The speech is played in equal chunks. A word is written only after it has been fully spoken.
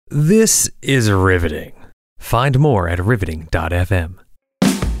This is riveting. Find more at riveting.fm.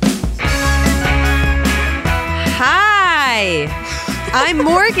 Hi, I'm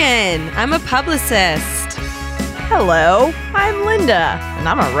Morgan. I'm a publicist. Hello, I'm Linda, and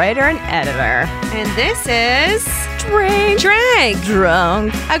I'm a writer and editor. And this is Drink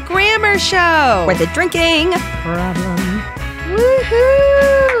Drunk, a grammar show. with a drinking problem.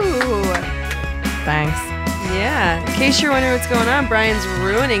 Woohoo! Thanks. Yeah, in case you're wondering what's going on, Brian's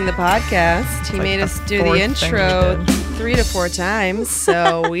ruining the podcast. He like made the us do the fourth thing intro we did. 3 to 4 times,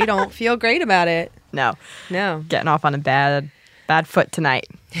 so we don't feel great about it. No, No. getting off on a bad foot tonight.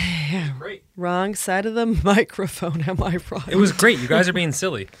 Great. Wrong side of the microphone, am I wrong? It was great. You guys are being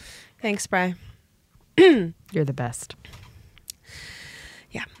silly. Thanks, Brian. You're the best.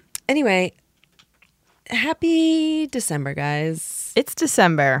 Yeah. Anyway, happy December, guys. It's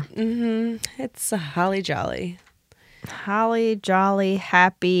December. It's a holly jolly. Holly, jolly,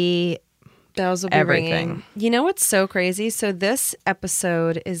 happy. Bells will be Everything. ringing. You know what's so crazy? So this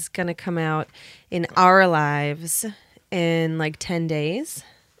episode is going to come out in our lives in like 10 days.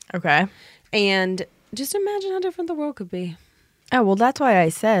 Okay. And just imagine how different the world could be. Oh, well, that's why I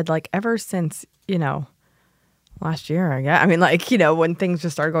said, like, ever since, last year, I guess. I mean, like, when things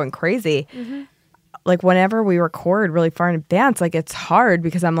just started going crazy, like, whenever we record really far in advance, like, it's hard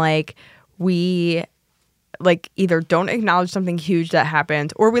because I'm like, we, like, either don't acknowledge something huge that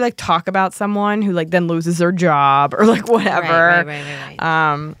happened or we, like, talk about someone who, like, then loses their job or, like, whatever.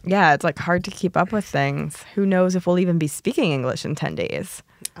 Right. Yeah, it's, like, hard to keep up with things. Who knows if we'll even be speaking English in 10 days.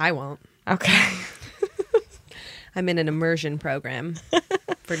 I won't. Okay. I'm in an immersion program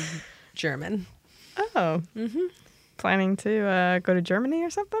for German. Oh. Planning to go to Germany or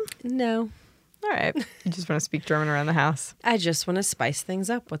something? No. All right. You just want to speak German around the house. I just want to spice things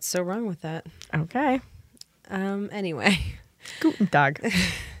up. What's so wrong with that? Okay. Anyway. Guten Tag.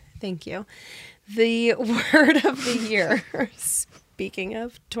 Thank you. The word of the year, speaking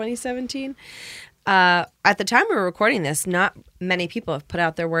of 2017, at the time we were recording this, not many people have put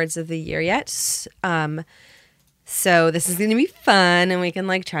out their words of the year yet. So this is going to be fun, and we can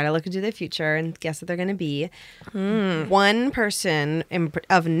like try to look into the future and guess what they're going to be. One person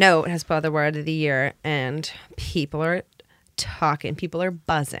of note has put out the word of the year, and people are talking. People are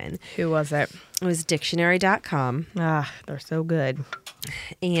buzzing. Who was it? It was dictionary.com. Ah, they're so good.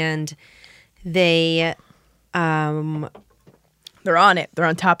 And they, They're on it. They're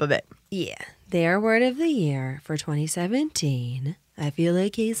on top of it. yeah, their word of the year for 2017, I feel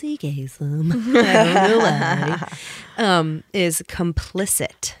like Casey Kasem, I don't know why, is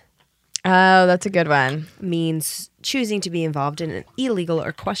complicit. Oh, that's a good one. Means choosing to be involved in an illegal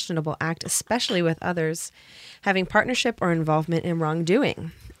or questionable act, especially with others, having partnership or involvement in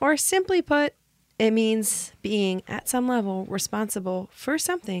wrongdoing. Or simply put, it means being at some level responsible for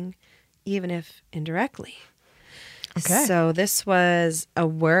something, even if indirectly. Okay. So this was a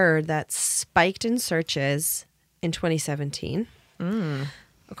word that spiked in searches in 2017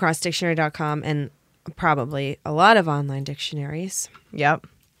 across dictionary.com and probably a lot of online dictionaries. Yep.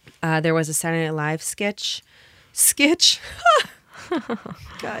 There was a Saturday Night Live sketch,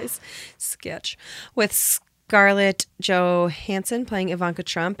 guys, sketch with Scarlett Johansson playing Ivanka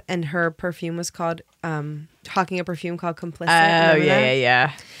Trump, and her perfume was called, hawking a perfume called Complicit. Oh, Remember that?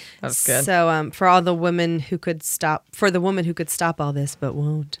 yeah. That's good. So, for all the women who could stop, for the woman who could stop all this but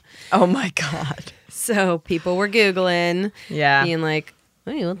won't. Oh, my God. So people were Googling, Yeah. being like,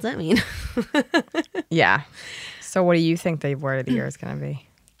 "Hey, what's that mean?" Yeah. So what do you think the word of the year is going to be?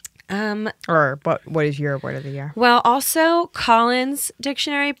 Or what is your word of the year? Well, also Collins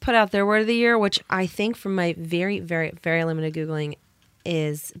Dictionary put out their word of the year, which I think from my very, very, very limited Googling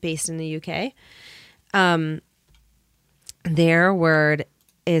is based in the UK. Their word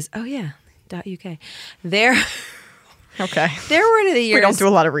is, .uk. Okay. Their word of the year We don't is, do a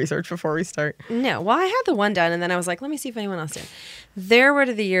lot of research before we start. no. Well, I had the one done, and then I was like, let me see if anyone else did. Their word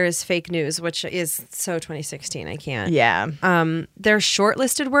of the year is fake news, which is so 2016. I can't. Yeah. Their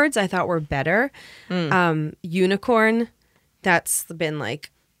shortlisted words I thought were better. Unicorn, that's been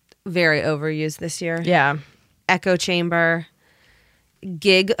like very overused this year. Yeah. Echo chamber,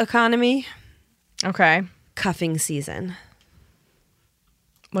 gig economy, Okay. cuffing season.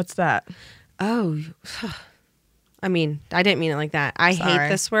 What's that? Oh, I mean, I didn't mean it like that. I Sorry. hate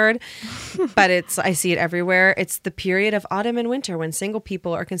this word, but I see it everywhere. It's the period of autumn and winter when single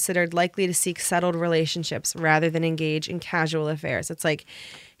people are considered likely to seek settled relationships rather than engage in casual affairs. It's like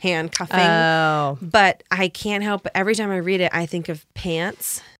handcuffing. Oh. But I can't help but every time I read it, I think of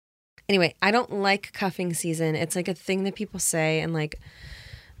pants. Anyway, I don't like cuffing season. It's like a thing that people say, and like,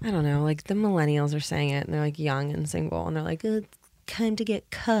 I don't know, like the millennials are saying it, and they're like young and single, and they're like, time to get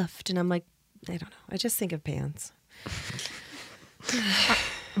cuffed. And I'm like, I don't know. I just think of pants.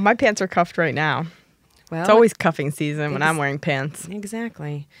 My pants are cuffed right now. Well, It's always cuffing season when I'm wearing pants.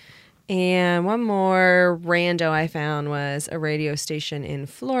 Exactly. And one more rando I found was a radio station in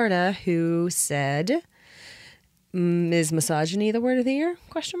Florida who said, "Is misogyny the word of the year?" ?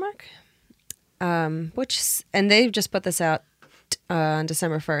 And they just put this out on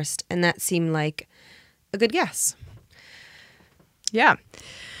December 1st, and that seemed like a good guess. Yeah.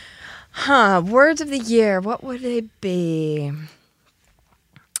 Words of the year. What would they be?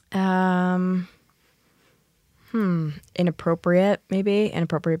 Inappropriate, maybe.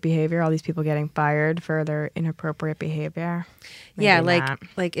 Inappropriate behavior. All these people getting fired for their inappropriate behavior. Maybe Yeah, not.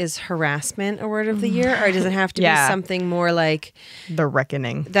 like is harassment a word of the year, or does it have to be something more like The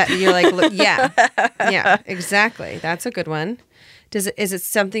reckoning. that? You're like, yeah, exactly. That's a good one. Is it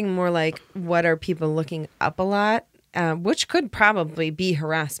something more like what are people looking up a lot, which could probably be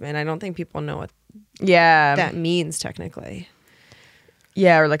harassment? I don't think people know what Yeah. that means technically.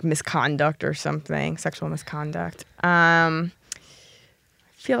 Yeah, or like misconduct or something, sexual misconduct. I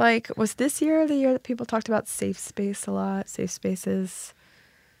feel like, was this year the year that people talked about safe space a lot? Safe spaces?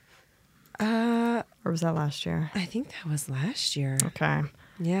 Or was that last year? I think that was last year. Okay.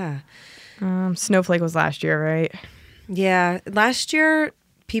 Yeah. Snowflake was last year, right? Yeah. Last year,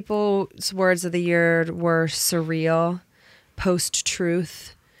 people's words of the year were surreal,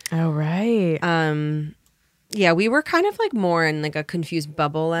 post-truth. Oh, right. Yeah, we were kind of like more in like a confused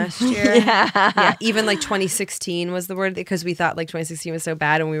bubble last year. Yeah. Even like 2016 was the word because we thought like 2016 was so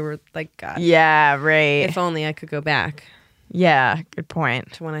bad and we were like, God, Yeah, right. if only I could go back Yeah, good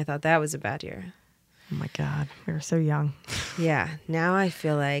point. to when I thought that was a bad year. Oh my God, we were so young. Yeah. Now I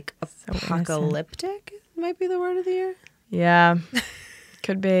feel like innocent. apocalyptic might be the word of the year. Yeah,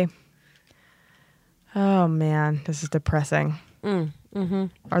 could be. Oh man, this is depressing.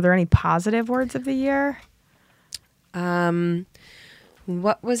 Are there any positive words of the year?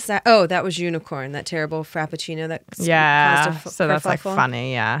 What was that? Oh, that was unicorn, that terrible frappuccino that Yeah, caused a so that's like kerfuffle.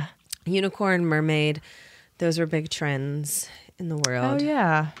 funny, yeah. Unicorn, mermaid, those were big trends in the Oh world.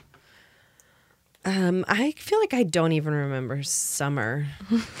 yeah. I feel like I don't even remember summer,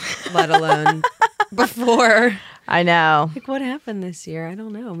 let alone before. I know. Like, what happened this year? I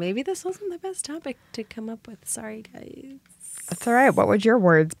don't know. Maybe this wasn't the best topic to come up with. Sorry, guys. That's all right. What would your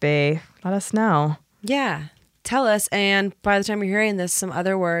words be? Let us know. Yeah, tell us. And by the time you're hearing this, some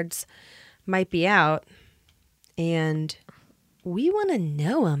other words might be out. And we want to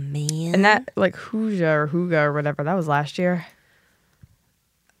know 'em, man. And that, like, Hooga or whatever, that was last year.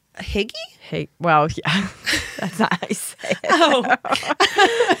 Higgy? Hey, well, yeah. That's not how you say it. Oh,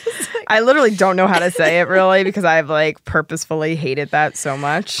 I literally don't know how to say it, really, because I've, like, purposefully hated that so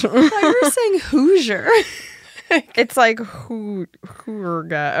much. I were saying Hoosier. It's like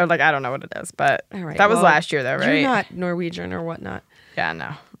Hooga, or, like, I don't know what it is, but All right, that was well, last year, though, right? You're not Norwegian or whatnot. Yeah,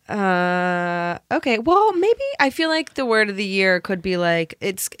 no. Okay. Well, maybe I feel like the word of the year could be like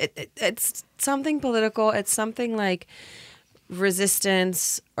it's something political. It's something like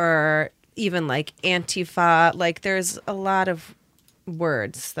resistance or even like Antifa. Like there's a lot of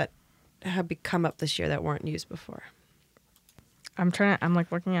words that have come up this year that weren't used before. I'm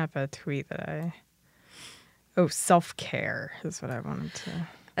like looking at the tweet that self-care is what I wanted to.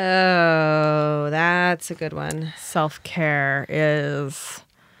 Oh, that's a good one. Self-care is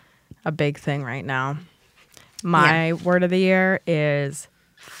a big thing right now. My word of the year is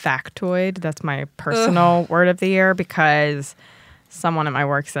factoid. That's my personal word of the year because someone at my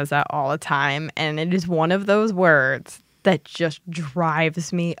work says that all the time. And it is one of those words that just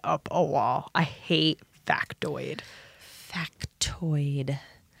drives me up a wall. I hate factoid. Factoid.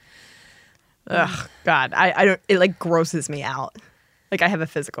 Ugh, God. I don't, it like grosses me out. Like I have a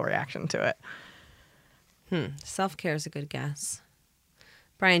physical reaction to it. Self-care is a good guess.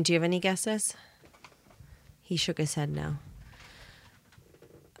 Brian, do you have any guesses? He shook his head no.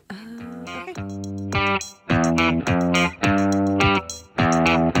 Okay.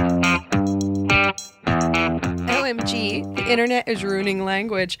 OMG, the internet is ruining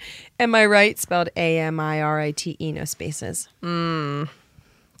language. Am I right? Spelled AMIRITE, no spaces.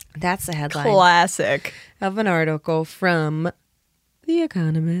 That's the headline Classic. of an article from The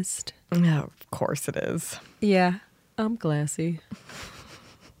Economist. No, of course it is. Yeah, I'm classy.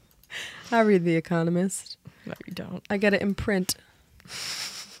 I read The Economist. No, you don't. I get it in print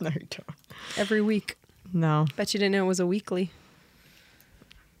No, you don't. every week. No. Bet you didn't know it was a weekly.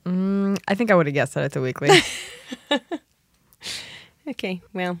 I think I would have guessed that it's a weekly. Okay,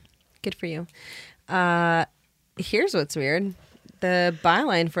 well, good for you. Here's what's weird. The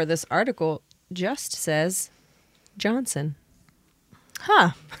byline for this article just says Johnson.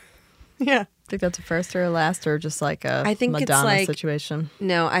 Huh. Yeah. Think that's a first or a last, or just like a I think it's Madonna like- situation?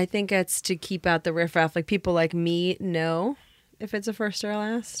 No, I think it's to keep out the riffraff. Like people like me know if it's a first or a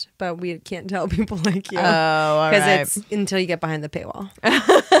last, but we can't tell people like you. Oh, all right. It's until you get behind the paywall.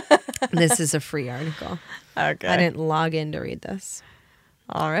 This is a free article. Okay. I didn't log in to read this.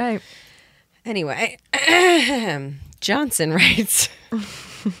 All right. Anyway, Johnson writes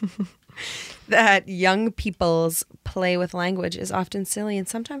that young people's play with language is often silly and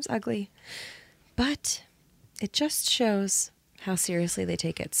sometimes ugly, but it just shows how seriously they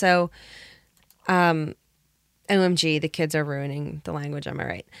take it. So, OMG, the kids are ruining the language. Am I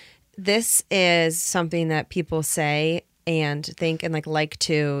right? This is something that people say and think and like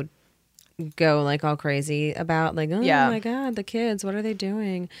to go like all crazy about, like, oh Yeah. my God, the kids, what are they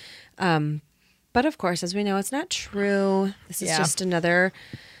doing? But of course, as we know, it's not true. This is Yeah. just another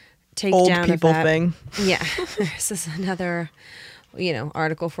takedown Old of people that. thing. Yeah. This is another,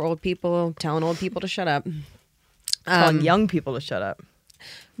 article for old people telling old people to shut up. Telling young people to shut up.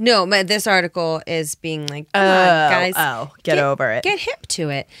 No, but this article is being like, come on, guys. Get over it. Get hip to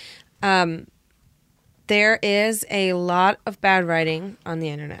it. There is a lot of bad writing on the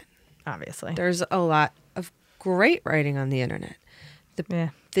internet. Obviously. There's a lot of great writing on the internet. Yeah.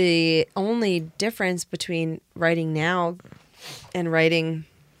 The only difference between writing now and writing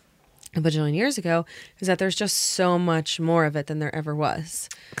a bajillion years ago is that there's just so much more of it than there ever was.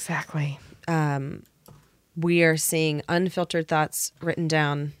 Exactly. We are seeing unfiltered thoughts written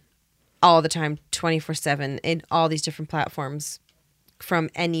down all the time, 24/7, in all these different platforms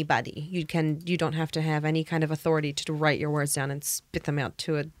from anybody. You don't have to have any kind of authority to write your words down and spit them out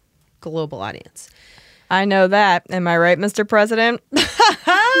to a global audience. I know that. Am I right, Mr. President?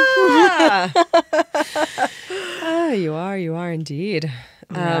 You are indeed.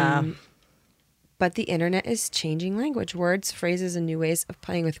 Yeah. But the internet is changing language. Words, phrases, and new ways of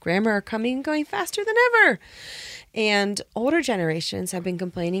playing with grammar are coming and going faster than ever. And older generations have been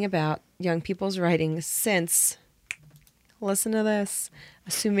complaining about young people's writing since, listen to this,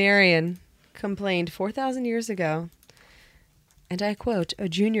 a Sumerian complained 4,000 years ago, and I quote, "A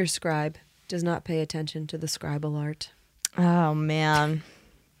junior scribe does not pay attention to the scribal art." Oh, man.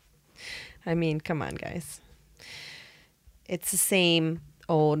 I mean, come on, guys. It's the same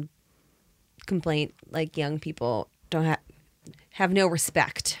old complaint, like young people don't have no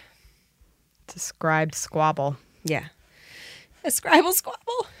respect. Described squabble. Yeah. A scribble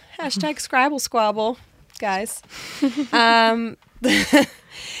squabble. Hashtag scribble squabble, guys.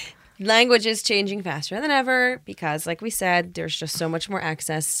 Language is changing faster than ever because, like we said, there's just so much more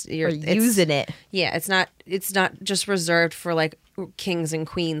access. We're using it. Yeah, it's not just reserved for like kings and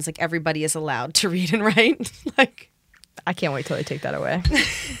queens. Like everybody is allowed to read and write. Like I can't wait till they take that away.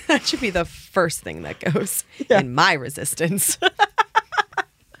 that should be the first thing that goes in my resistance.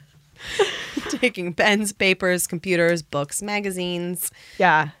 Taking pens, papers, computers, books, magazines,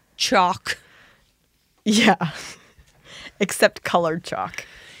 Yeah. chalk. Yeah. Except colored chalk.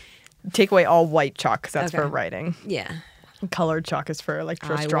 Take away all white chalk because that's Okay. for writing. Yeah. Colored chalk is for like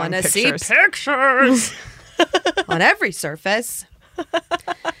just I drawing want to see pictures. pictures on every surface.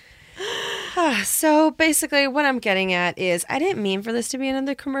 So basically what I'm getting at is I didn't mean for this to be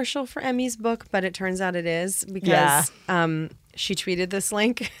another commercial for Emmy's book, but it turns out it is because she tweeted this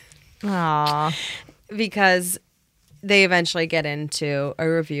link Aw. because they eventually get into a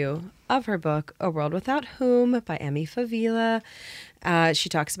review of her book, A World Without Whom by Emmy Favila. She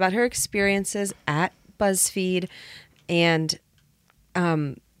talks about her experiences at BuzzFeed, and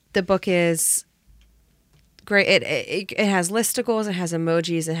the book is great. It has listicles, it has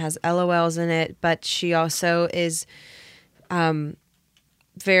emojis, it has LOLs in it, but she also is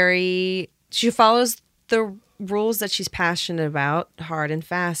she follows the rules that she's passionate about hard and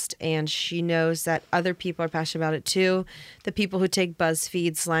fast, and she knows that other people are passionate about it too. The people who take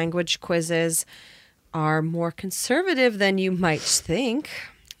BuzzFeed's language quizzes are more conservative than you might think.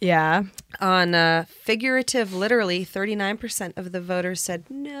 Yeah. On figurative, literally, 39% of the voters said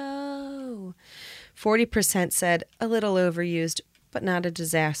no. 40% said a little overused, but not a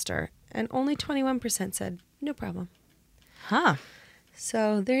disaster. And only 21% said no problem. Huh.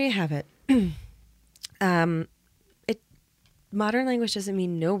 So there you have it. Modern language doesn't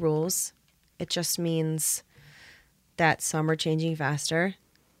mean no rules. It just means that some are changing faster.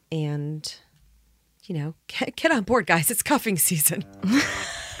 And, get on board, guys. It's cuffing season.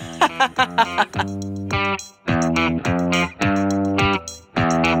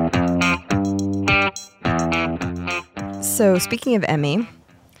 So speaking of Emmy,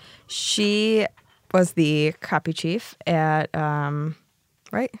 she was the copy chief at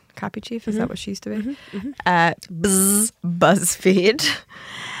right? Copy chief, is that what she used to be? At BuzzFeed.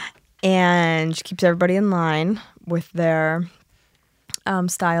 And she keeps everybody in line with their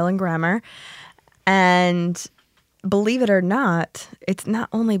style and grammar. And believe it or not, it's not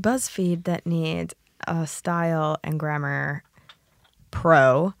only BuzzFeed that needs a style and grammar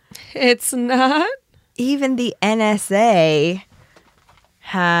pro. It's not. Even the NSA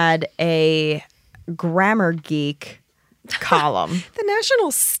had a grammar geek column. The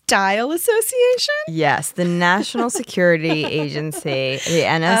National Style Association? Yes, the National Security Agency, the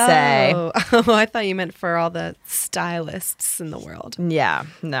NSA. Oh, I thought you meant for all the stylists in the world. Yeah,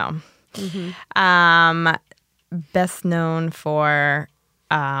 no. Best known for,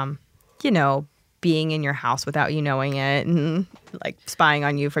 being in your house without you knowing it and like spying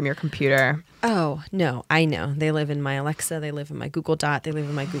on you from your computer. Oh, no, I know. They live in my Alexa. They live in my Google Dot. They live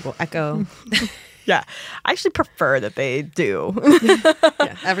in my Google Echo. Yeah, I actually prefer that they do.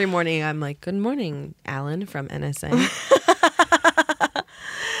 Yeah. Every morning I'm like, good morning, Alan from NSA.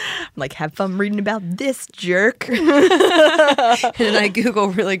 Like, have fun reading about this jerk. And then I Google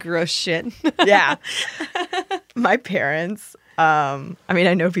really gross shit. Yeah. My parents, I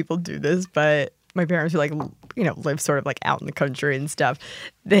know people do this, but my parents who live sort of like out in the country and stuff,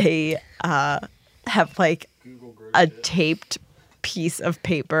 they have like a taped piece of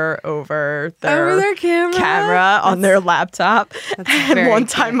paper over their camera on their laptop. That's and very one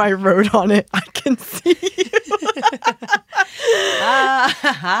time I wrote on it, I can see you.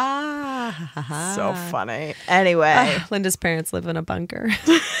 So funny. Anyway. Linda's parents live in a bunker.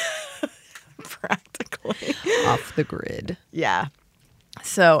 Practically. Off the grid. Yeah.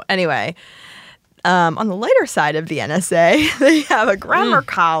 So anyway, on the later side of the NSA, they have a grammar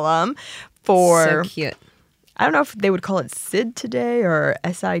column for... So cute. I don't know if they would call it SID today or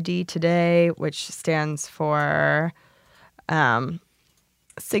SID today, which stands for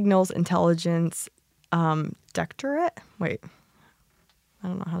Signals Intelligence Directorate. Wait, I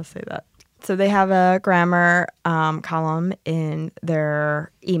don't know how to say that. So they have a grammar column in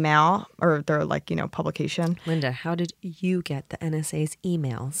their email or their publication. Linda, how did you get the NSA's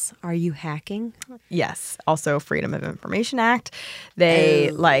emails? Are you hacking? Yes. Also Freedom of Information Act.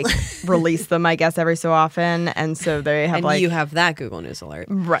 They release them, I guess, every so often. And so they have and you have that Google News alert.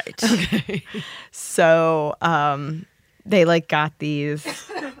 Right. Okay. So they got these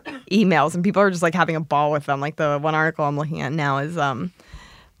emails and people are just having a ball with them. Like the one article I'm looking at now is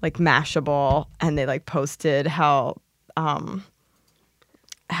Mashable, and they posted how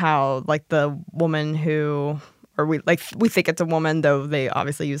the woman who, or we think it's a woman, though they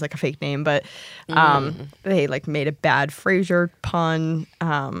obviously use a fake name, but they made a bad Frasier pun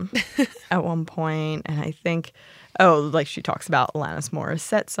at one point, and I think she talks about Alanis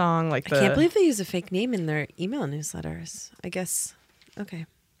Morissette song. I can't believe they use a fake name in their email newsletters. I guess. Okay.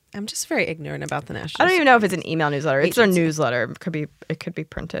 I'm just very ignorant about the national. I don't even know if it's an email newsletter. It's their newsletter. It could be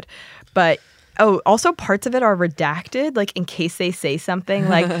printed. But also parts of it are redacted, in case they say something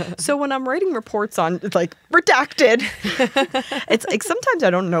so when I'm writing reports on redacted. It's sometimes I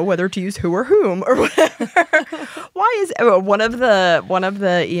don't know whether to use who or whom or whatever. Why is one of the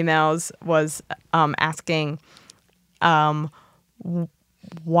emails was asking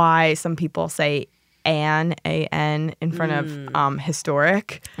why some people say A-N in front of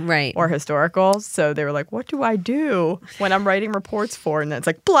historic, right, or historical. So they were like, what do I do when I'm writing reports for? And then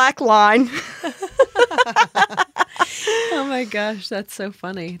it's black line. Oh my gosh, that's so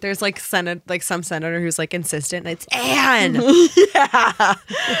funny. There's some senator who's insistent, and it's Anne. Yeah.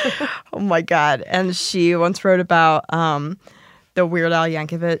 Oh my God. And she once wrote about the Weird Al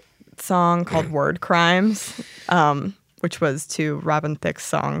Yankovic song called Word Crimes, which was to Robin Thicke's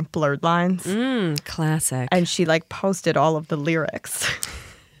song Blurred Lines. Classic. And she posted all of the lyrics.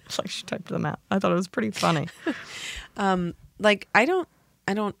 She typed them out. I thought it was pretty funny. I don't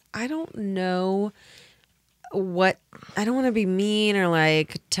know what, I don't want to be mean or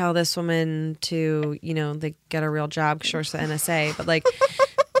tell this woman to, get a real job, sure, the NSA, but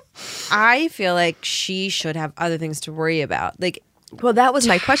I feel like she should have other things to worry about. Well, that was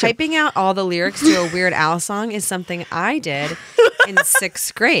my question. Typing out all the lyrics to a Weird Al song is something I did in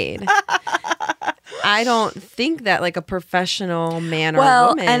 6th grade. I don't think that a professional man or woman.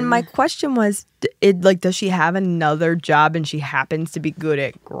 Well, and my question was, does she have another job and she happens to be good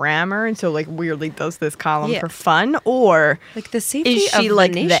at grammar and so weirdly does this column for fun, or the safety is she of the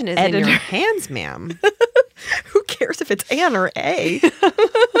nation is in your editor? hands, ma'am. Who cares if it's Anne or A?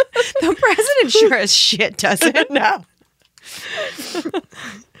 The president sure as shit doesn't know.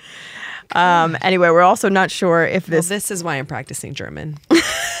 Anyway, we're also not sure if this... Well, this is why I'm practicing German.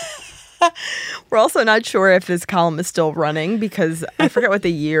 We're also not sure if this column is still running because I forget what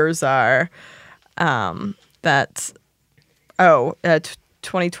the years are.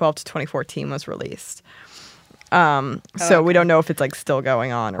 2012 to 2014 was released. So we don't know if it's like still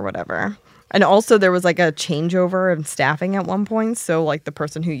going on or whatever. And also there was like a changeover in staffing at one point. So like the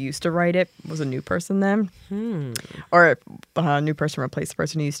person who used to write it was a new person then. Or a new person replaced the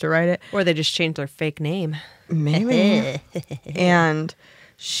person who used to write it. Or they just changed their fake name. Maybe. And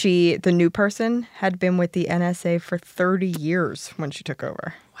the new person had been with the NSA for 30 years when she took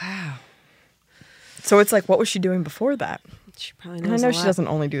over. Wow. So it's like, what was she doing before that? She probably And knows I know a she lot. doesn't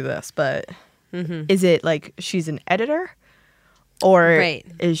only do this, but is it like she's an editor? Or Right.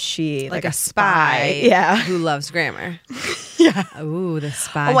 is she like a spy Yeah. who loves grammar. Yeah. Ooh, the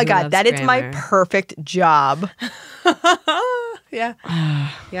spy. Oh my who God, loves that is my grammar. perfect job. Yeah.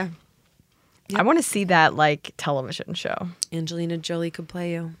 Yeah. I want to see that like television show. Angelina Jolie could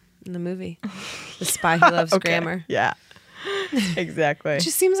play you in the movie. The spy who loves Okay. grammar. Yeah. Exactly.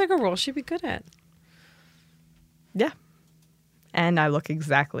 Just seems like a role she'd be good at. Yeah. And I look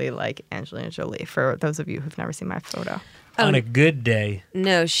exactly like Angelina Jolie, for those of you who've never seen my photo. On a good day.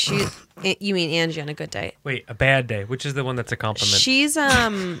 No, you mean Angie on a good day. Wait, a bad day. Which is the one that's a compliment? She's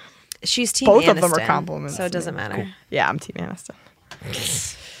Team Both Aniston, of them are compliments. so it doesn't matter. Yeah, I'm Team Aniston.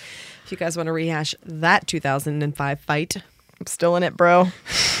 If you guys want to rehash that 2005 fight, I'm still in it, bro.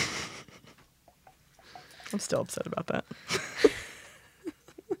 I'm still upset about that.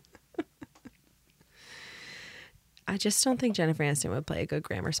 I just don't think Jennifer Aniston would play a good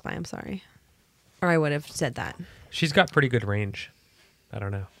grammar spy. I'm sorry, or I would have said that. She's got pretty good range. I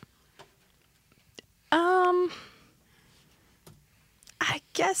don't know. I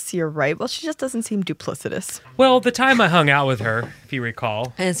guess you're right. Well, she just doesn't seem duplicitous. Well, the time I hung out with her, if you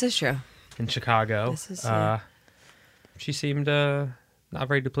recall, And this is true. in Chicago, This is, yeah. she seemed not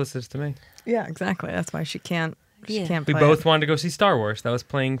very duplicitous to me. Yeah, exactly. That's why she can't. She Yeah. can't. We play both it. wanted to go see Star Wars. That was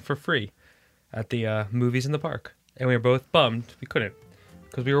playing for free at the movies in the park. And we were both bummed we couldn't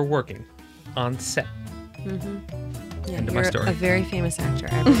because we were working on set. Yeah, End of my you're story. a very famous actor.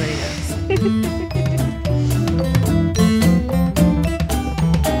 Everybody knows.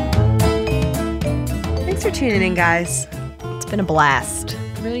 Thanks for tuning in, guys. It's been a blast.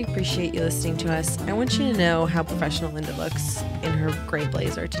 Really appreciate you listening to us. I want you to know how professional Linda looks in her gray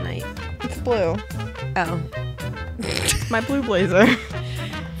blazer tonight. It's blue. Oh, My blue blazer.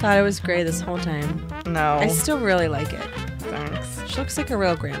 thought it was gray this whole time. No. I still really like it. Thanks. She looks like a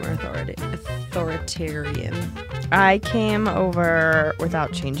real grammar authoritarian. I came over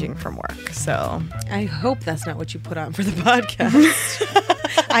without changing from work, so I hope that's not what you put on for the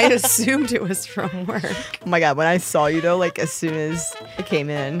podcast. I assumed it was from work. oh my God, when I saw you though, like as soon as it came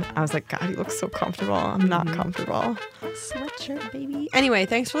in, I was like, God, you look so comfortable. I'm not comfortable. Sweatshirt, baby. Anyway,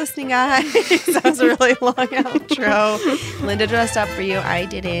 thanks for listening, guys. That was a really long outro. Linda dressed up for you. I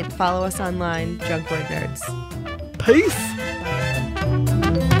didn't. Follow us online, Junk Word Nerds. Peace.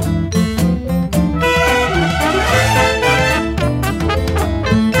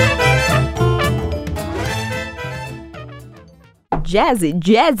 Jazzy,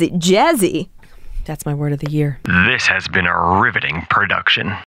 jazzy, jazzy. That's my word of the year. This has been a riveting production.